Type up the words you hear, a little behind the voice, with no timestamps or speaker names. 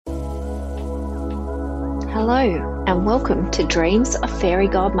Hello, and welcome to Dreams of Fairy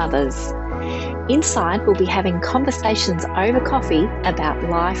Godmothers. Inside, we'll be having conversations over coffee about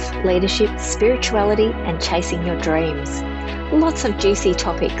life, leadership, spirituality, and chasing your dreams. Lots of juicy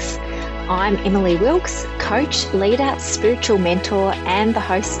topics. I'm Emily Wilkes, coach, leader, spiritual mentor, and the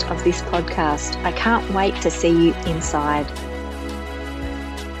host of this podcast. I can't wait to see you inside.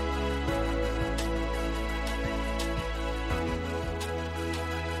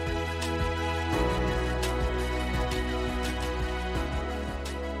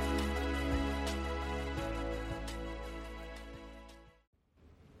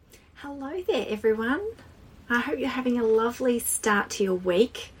 Hello there, everyone. I hope you're having a lovely start to your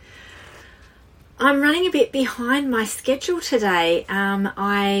week. I'm running a bit behind my schedule today.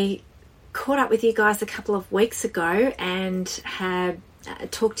 I caught up with you guys a couple of weeks ago and had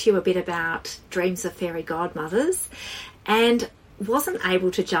talked to you a bit about Dreams of Fairy Godmothers, and wasn't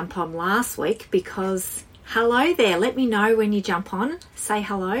able to jump on last week because, hello there, let me know when you jump on. Say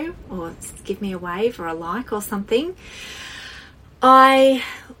hello or give me a wave or a like or something. I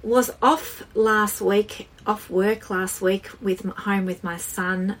was off work last week, home with my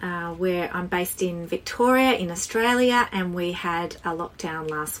son, where I'm based in Victoria in Australia, and we had a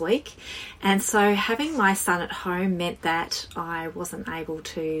lockdown last week. And so having my son at home meant that I wasn't able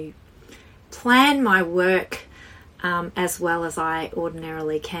to plan my work as well as I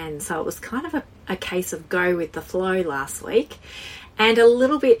ordinarily can. So it was kind of a case of go with the flow last week, and a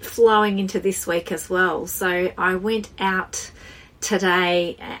little bit flowing into this week as well. So I went out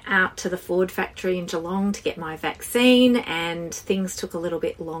today to the Ford factory in Geelong to get my vaccine, and things took a little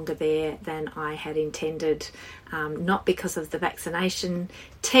bit longer there than I had intended, not because of the vaccination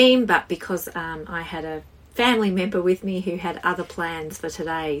team, but because I had a family member with me who had other plans for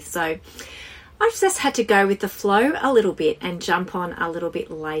today. So I just had to go with the flow a little bit and jump on a little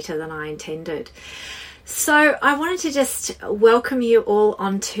bit later than I intended. So I wanted to just welcome you all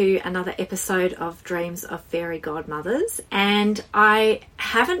onto another episode of Dreams of Fairy Godmothers, and I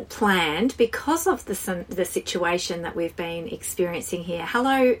haven't planned because of the situation that we've been experiencing here.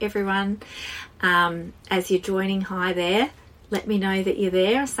 Hello everyone, as you're joining, hi there, let me know that you're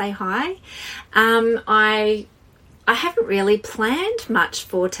there, say hi. I haven't really planned much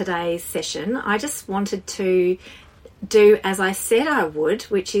for today's session. I just wanted to do as I said I would,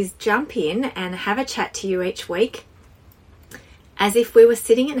 which is jump in and have a chat to you each week as if we were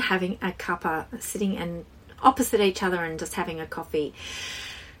sitting and having a cuppa, sitting and opposite each other and just having a coffee.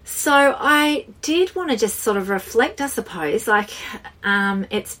 So I did want to just sort of reflect, I suppose,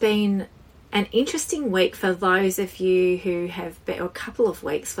 it's been an interesting week for those of you who have been, or a couple of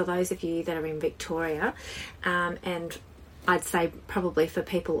weeks for those of you that are in Victoria, and I'd say probably for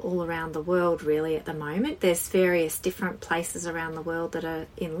people all around the world really at the moment. There's various different places around the world that are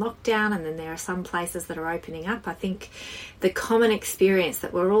in lockdown, and then there are some places that are opening up. I think the common experience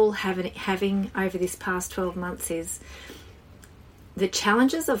that we're all having over this past 12 months is the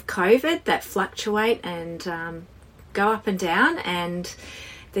challenges of COVID that fluctuate and go up and down, and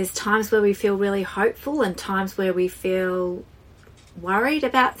there's times where we feel really hopeful and times where we feel worried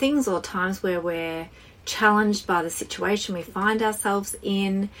about things, or times where we're challenged by the situation we find ourselves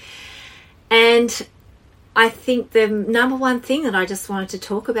in. And I think the number one thing that I just wanted to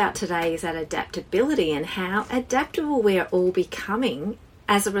talk about today is that adaptability, and how adaptable we are all becoming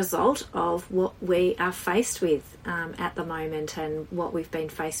as a result of what we are faced with at the moment, and what we've been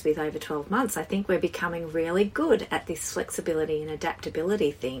faced with over 12 months. I think we're becoming really good at this flexibility and adaptability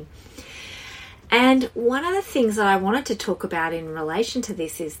thing. And one of the things that I wanted to talk about in relation to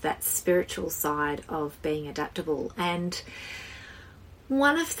this is that spiritual side of being adaptable. And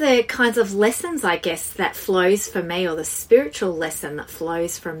one of the kinds of lessons, I guess, that flows for me, or the spiritual lesson that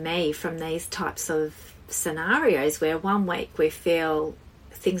flows from me from these types of scenarios, where one week we feel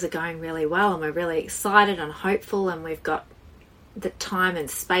things are going really well and we're really excited and hopeful, and we've got the time and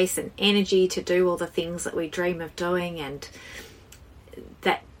space and energy to do all the things that we dream of doing, and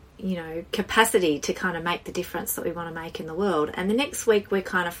that capacity to kind of make the difference that we want to make in the world. And the next week we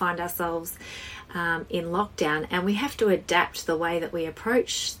kind of find ourselves in lockdown, and we have to adapt the way that we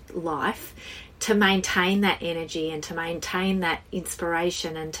approach life to maintain that energy and to maintain that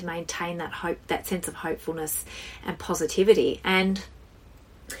inspiration and to maintain that hope, that sense of hopefulness and positivity. And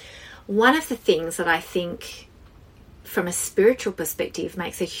one of the things that I think from a spiritual perspective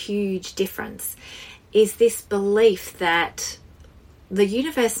makes a huge difference is this belief that the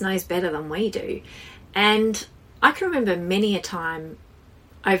universe knows better than we do. And I can remember many a time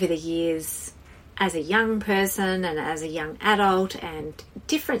over the years as a young person and as a young adult, and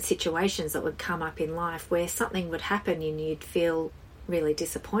different situations that would come up in life where something would happen and you'd feel really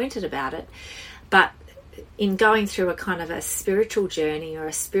disappointed about it. But in going through a kind of a spiritual journey or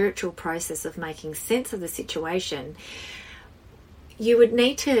a spiritual process of making sense of the situation, you would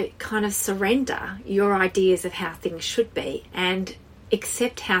need to kind of surrender your ideas of how things should be and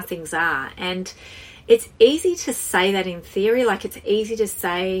accept how things are. And it's easy to say that in theory, like it's easy to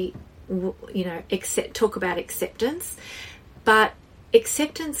say, talk about acceptance, but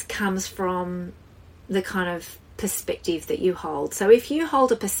acceptance comes from the kind of perspective that you hold. So if you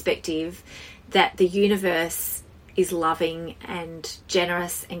hold a perspective that the universe is loving and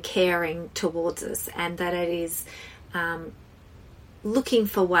generous and caring towards us, and that it is looking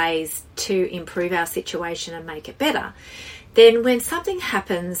for ways to improve our situation and make it better, then when something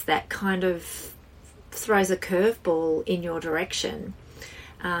happens that kind of throws a curveball in your direction,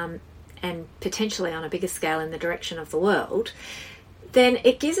 and potentially on a bigger scale in the direction of the world, then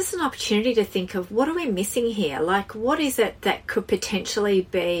it gives us an opportunity to think of, what are we missing here? Like, what is it that could potentially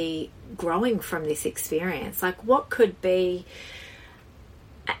be growing from this experience? Like, what could be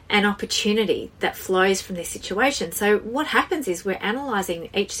an opportunity that flows from this situation? So what happens is we're analysing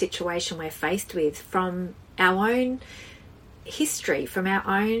each situation we're faced with from our own history, from our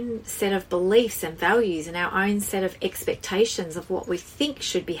own set of beliefs and values and our own set of expectations of what we think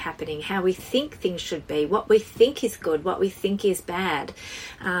should be happening, how we think things should be, what we think is good, what we think is bad,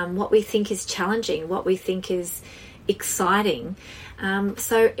 what we think is challenging, what we think is exciting.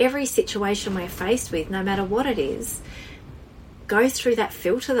 So every situation we're faced with, no matter what it is, goes through that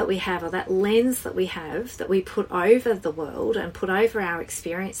filter that we have, or that lens that we have, that we put over the world and put over our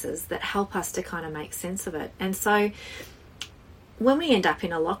experiences that help us to kind of make sense of it. And so when we end up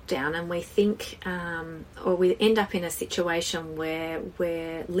in a lockdown and we think, or we end up in a situation where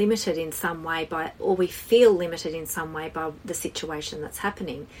we're limited in some way by, or we feel limited in some way by the situation that's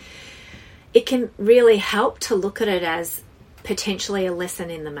happening, it can really help to look at it as potentially a lesson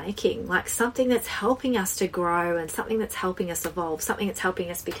in the making, like something that's helping us to grow and something that's helping us evolve, something that's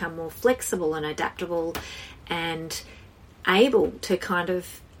helping us become more flexible and adaptable and able to kind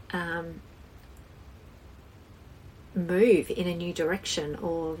of move in a new direction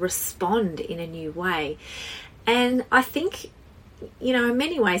or respond in a new way. And I think, in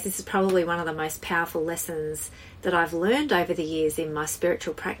many ways, this is probably one of the most powerful lessons that I've learned over the years in my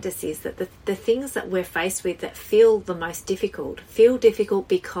spiritual practice, is that the things that we're faced with that feel the most difficult feel difficult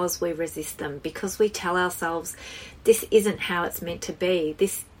because we resist them, because we tell ourselves, this isn't how it's meant to be,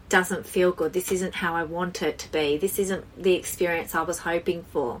 this doesn't feel good, this isn't how I want it to be, this isn't the experience I was hoping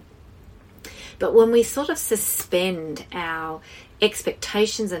for. But when we sort of suspend our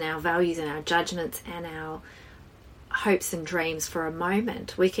expectations and our values and our judgments and our hopes and dreams for a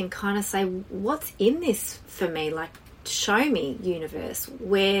moment, we can kind of say, what's in this for me? Like, show me, universe,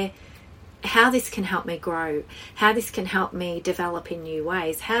 how this can help me grow, how this can help me develop in new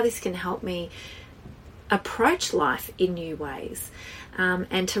ways, how this can help me approach life in new ways,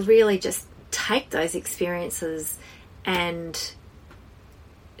 and to really just take those experiences and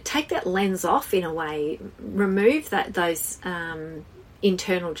take that lens off in a way, remove those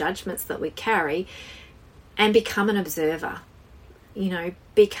internal judgments that we carry, and become an observer.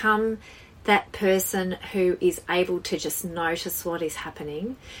 Become that person who is able to just notice what is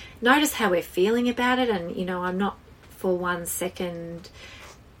happening, notice how we're feeling about it. And I'm not for 1 second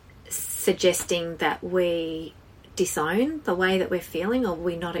suggesting that we disown the way that we're feeling or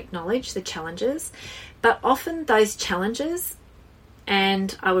we not acknowledge the challenges, but often those challenges,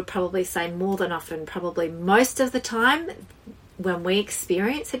 and I would probably say more than often, probably most of the time, when we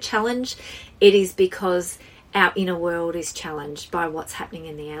experience a challenge, it is because our inner world is challenged by what's happening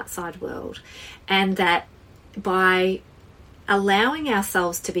in the outside world. And that by allowing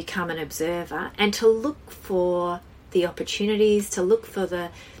ourselves to become an observer and to look for the opportunities, to look for the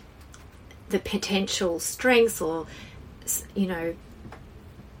potential strengths or,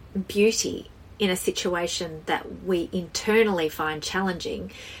 beauty in a situation that we internally find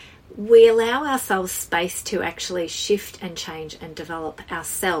challenging, we allow ourselves space to actually shift and change and develop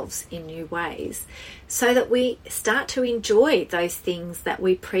ourselves in new ways, so that we start to enjoy those things that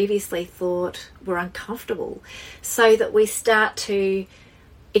we previously thought were uncomfortable, so that we start to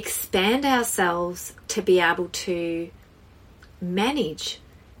expand ourselves to be able to manage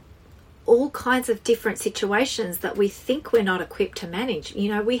all kinds of different situations that we think we're not equipped to manage.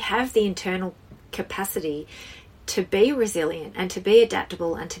 We have the internal capacity to be resilient and to be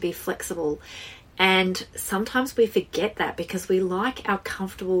adaptable and to be flexible. And sometimes we forget that because we like our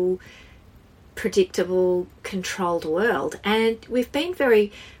comfortable, predictable, controlled world. And we've been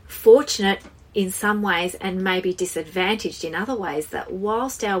very fortunate in some ways and maybe disadvantaged in other ways, that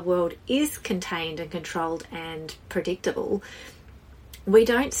whilst our world is contained and controlled and predictable, we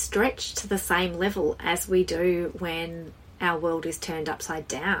don't stretch to the same level as we do when our world is turned upside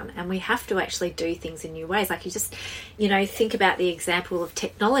down, and we have to actually do things in new ways. Like, you just, think about the example of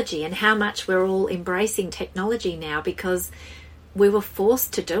technology and how much we're all embracing technology now because we were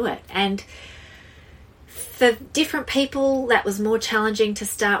forced to do it. And for different people, that was more challenging to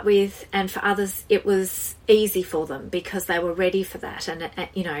start with, and for others, it was easy for them because they were ready for that.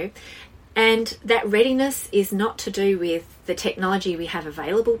 And that readiness is not to do with the technology we have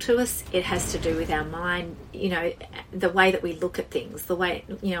available to us. It has to do with our mind, the way that we look at things, the way,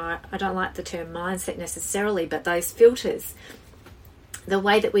 I don't like the term mindset necessarily, but those filters, the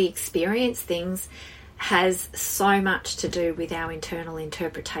way that we experience things has so much to do with our internal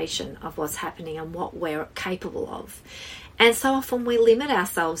interpretation of what's happening and what we're capable of. And so often we limit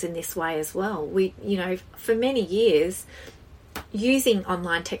ourselves in this way as well. We, for many years, using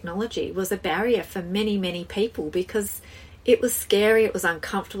online technology was a barrier for many, many people because it was scary, it was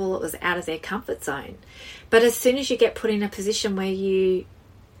uncomfortable, it was out of their comfort zone. But as soon as you get put in a position where you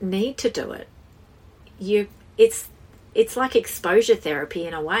need to do it, it's like exposure therapy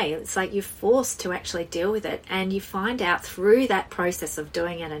in a way. It's like you're forced to actually deal with it, and you find out through that process of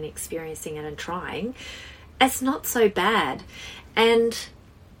doing it and experiencing it and trying, it's not so bad. And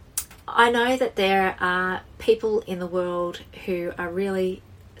I know that there are people in the world who are really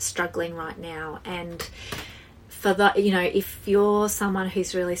struggling right now, and for that, if you're someone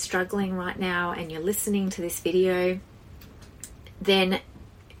who's really struggling right now and you're listening to this video, then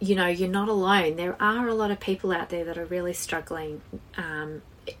you're not alone. There are a lot of people out there that are really struggling.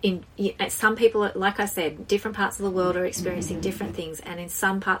 Some people, like I said, different parts of the world are experiencing different things, and in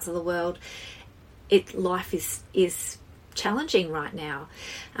some parts of the world, life is challenging right now.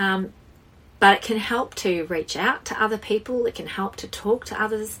 But it can help to reach out to other people. It can help to talk to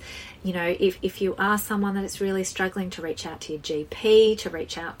others. If you are someone that is really struggling, to reach out to your GP, to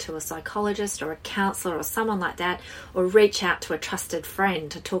reach out to a psychologist or a counsellor or someone like that, or reach out to a trusted friend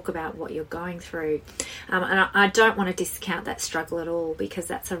to talk about what you're going through. And I don't want to discount that struggle at all, because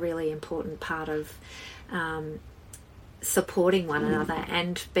that's a really important part of supporting one another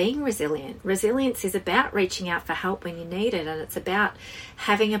and being resilient. Resilience is about reaching out for help when you need it, and it's about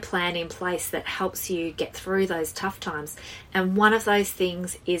having a plan in place that helps you get through those tough times. And one of those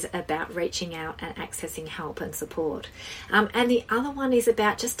things is about reaching out and accessing help and support. And the other one is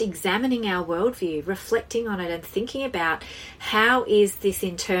about just examining our worldview, reflecting on it and thinking about how is this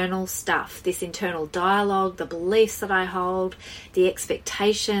internal stuff, this internal dialogue, the beliefs that I hold, the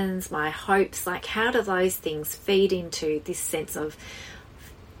expectations, my hopes, like how do those things feed into this sense of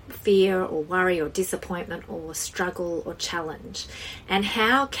fear or worry or disappointment or struggle or challenge? And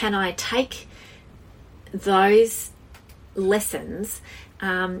how can I take those lessons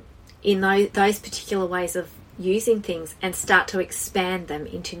in those particular ways of using things and start to expand them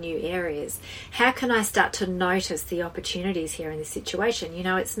into new areas? How can I start to notice the opportunities here in this situation?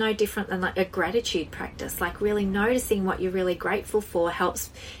 It's no different than like a gratitude practice. Like really noticing what you're really grateful for helps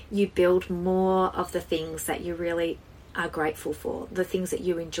you build more of the things that you really are grateful for, the things that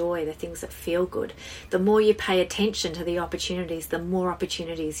you enjoy, the things that feel good. The more you pay attention to the opportunities, the more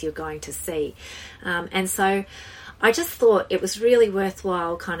opportunities you're going to see. And so I just thought it was really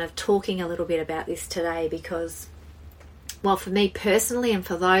worthwhile kind of talking a little bit about this today, because, well, for me personally and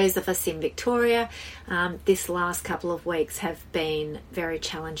for those of us in Victoria, this last couple of weeks have been very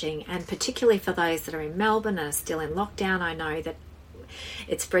challenging, and particularly for those that are in Melbourne and are still in lockdown, I know that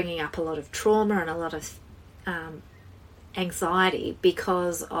it's bringing up a lot of trauma and a lot of anxiety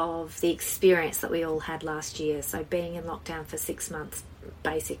because of the experience that we all had last year. So being in lockdown for 6 months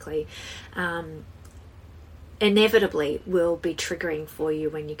basically inevitably will be triggering for you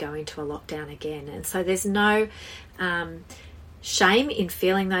when you go into a lockdown again. And so there's no shame in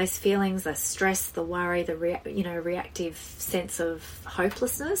feeling those feelings, the stress, the worry, the reactive sense of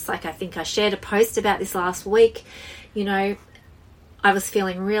hopelessness. Like I think I shared a post about this last week. I was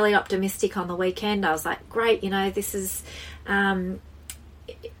feeling really optimistic on the weekend. I was like, great, this is some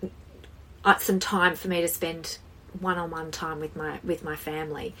time for me to spend one-on-one time with my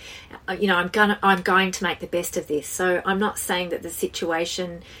family. I'm going to make the best of this. So I'm not saying that the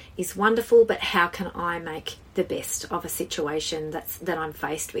situation is wonderful, but how can I make the best of a situation that I'm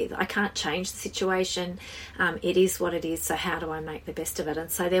faced with? I can't change the situation. It is what it is. So how do I make the best of it? And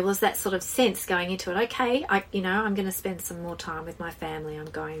so there was that sort of sense going into it. Okay, I'm going to spend some more time with my family. I'm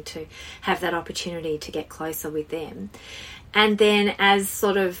going to have that opportunity to get closer with them. And then as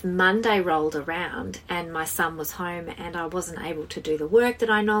sort of Monday rolled around and my son was home and I wasn't able to do the work that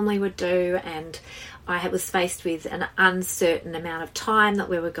I normally would do, and I was faced with an uncertain amount of time that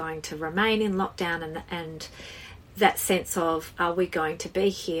we were going to remain in lockdown, and that sense of, are we going to be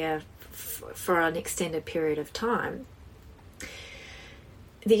here for an extended period of time?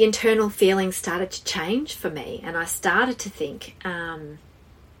 The internal feelings started to change for me, and I started to think,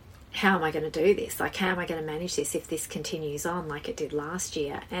 how am I going to do this? Like, how am I going to manage this if this continues on like it did last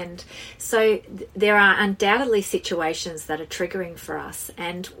year? And so there are undoubtedly situations that are triggering for us.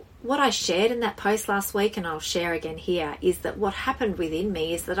 And what I shared in that post last week, and I'll share again here, is that what happened within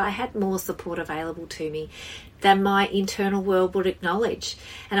me is that I had more support available to me than my internal world would acknowledge.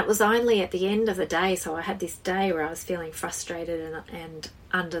 And it was only at the end of the day, so I had this day where I was feeling frustrated and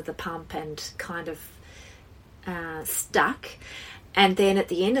under the pump and kind of stuck. And then at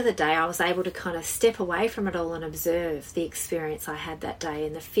the end of the day, I was able to kind of step away from it all and observe the experience I had that day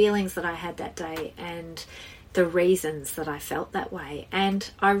and the feelings that I had that day and the reasons that I felt that way. And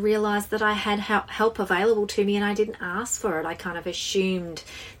I realised that I had help available to me, and I didn't ask for it. I kind of assumed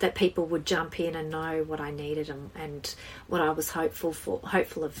that people would jump in and know what I needed and what I was hopeful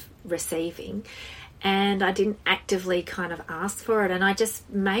of receiving. And I didn't actively kind of ask for it. And I just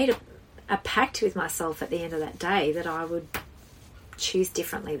made a pact with myself at the end of that day that I would choose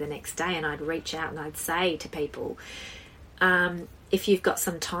differently the next day, and I'd reach out and I'd say to people, if you've got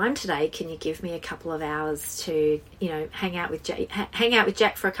some time today, can you give me a couple of hours to, hang out with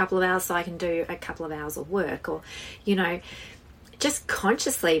Jack for a couple of hours so I can do a couple of hours of work? Or, just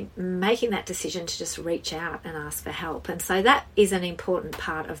consciously making that decision to just reach out and ask for help. And so that is an important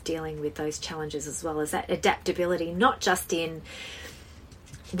part of dealing with those challenges, as well as that adaptability, not just in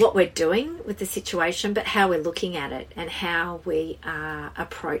what we're doing with the situation, but how we're looking at it and how we are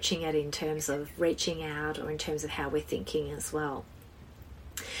approaching it in terms of reaching out or in terms of how we're thinking as well.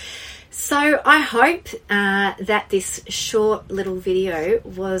 So I hope that this short little video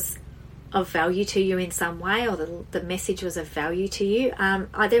was of value to you in some way, or the message was of value to you.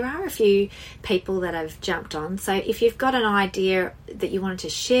 There are a few people that have jumped on, so if you've got an idea that you wanted to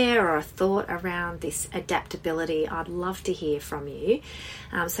share or a thought around this adaptability, I'd love to hear from you.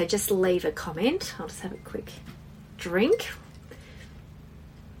 So just leave a comment. I'll just have a quick drink.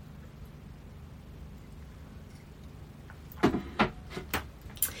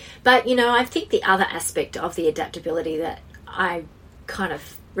 But I think the other aspect of the adaptability that I kind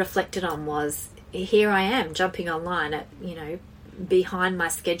of reflected on was, here I am jumping online at, behind my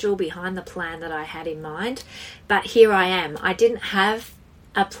schedule, behind the plan that I had in mind. But here I am. I didn't have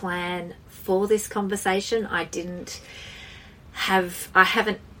a plan for this conversation. I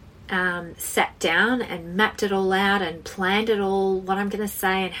haven't sat down and mapped it all out and planned it all, what I'm going to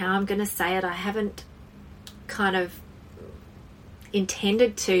say and how I'm going to say it. I haven't kind of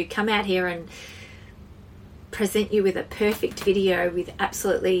intended to come out here and present you with a perfect video with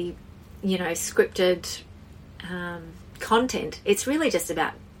absolutely, scripted content. It's really just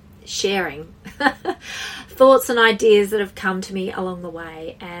about sharing thoughts and ideas that have come to me along the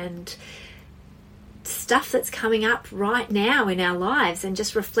way, and stuff that's coming up right now in our lives, and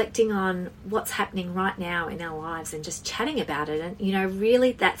just reflecting on what's happening right now in our lives and just chatting about it. And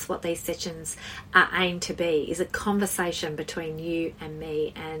really that's what these sessions are aimed to be, is a conversation between you and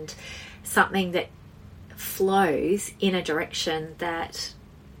me, and something that flows in a direction that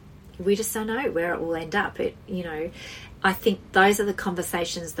we just don't know where it will end up. I think those are the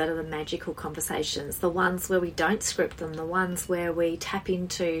conversations that are the magical conversations, the ones where we don't script them, the ones where we tap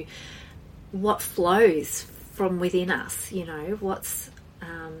into what flows from within us, what's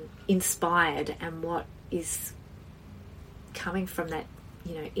inspired and what is coming from that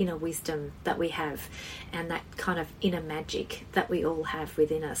inner wisdom that we have, and that kind of inner magic that we all have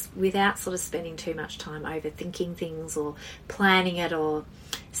within us, without sort of spending too much time overthinking things or planning it or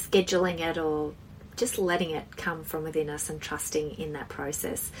scheduling it, or just letting it come from within us and trusting in that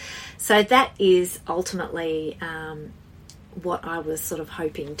process. So that is ultimately what I was sort of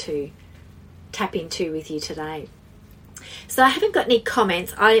hoping to tap into with you today. So I haven't got any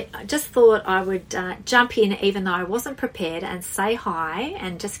comments. I just thought I would jump in, even though I wasn't prepared, and say hi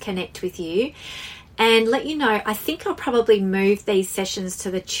and just connect with you and let you know. I think I'll probably move these sessions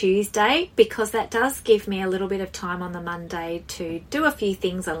to the Tuesday, because that does give me a little bit of time on the Monday to do a few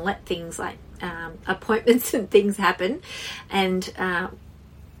things and let things like appointments and things happen. And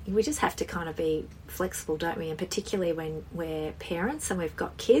we just have to kind of be flexible, don't we? And particularly when we're parents and we've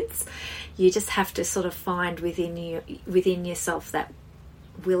got kids, you just have to sort of find within yourself that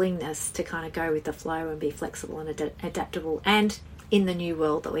willingness to kind of go with the flow and be flexible and adaptable. And in the new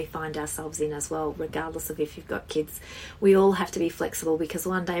world that we find ourselves in as well, regardless of if you've got kids, we all have to be flexible, because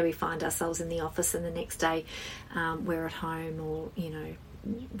one day we find ourselves in the office and the next day we're at home, or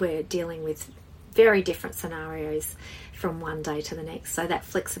we're dealing with very different scenarios from one day to the next. So that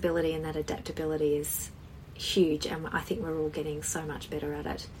flexibility and that adaptability is huge, and I think we're all getting so much better at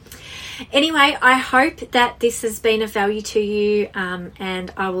it. Anyway, I hope that this has been of value to you,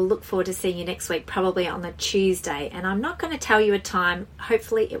 and I will look forward to seeing you next week, probably on the Tuesday. And I'm not going to tell you a time.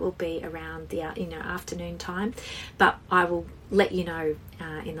 Hopefully it will be around the afternoon time, but I will let you know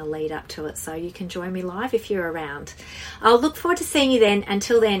in the lead up to it, so you can join me live if you're around. I'll look forward to seeing you then.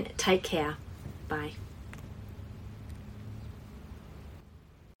 Until then, take care. Bye.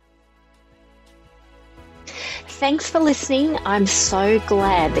 Thanks for listening. I'm so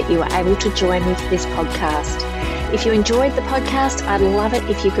glad that you were able to join me for this podcast. If you enjoyed the podcast, I'd love it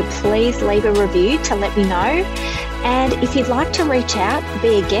if you could please leave a review to let me know. And if you'd like to reach out,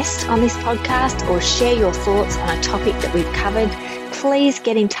 be a guest on this podcast, or share your thoughts on a topic that we've covered, please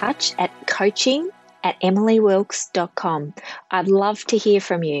get in touch at coaching@emilywilkes.com. I'd love to hear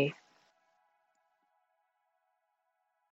from you.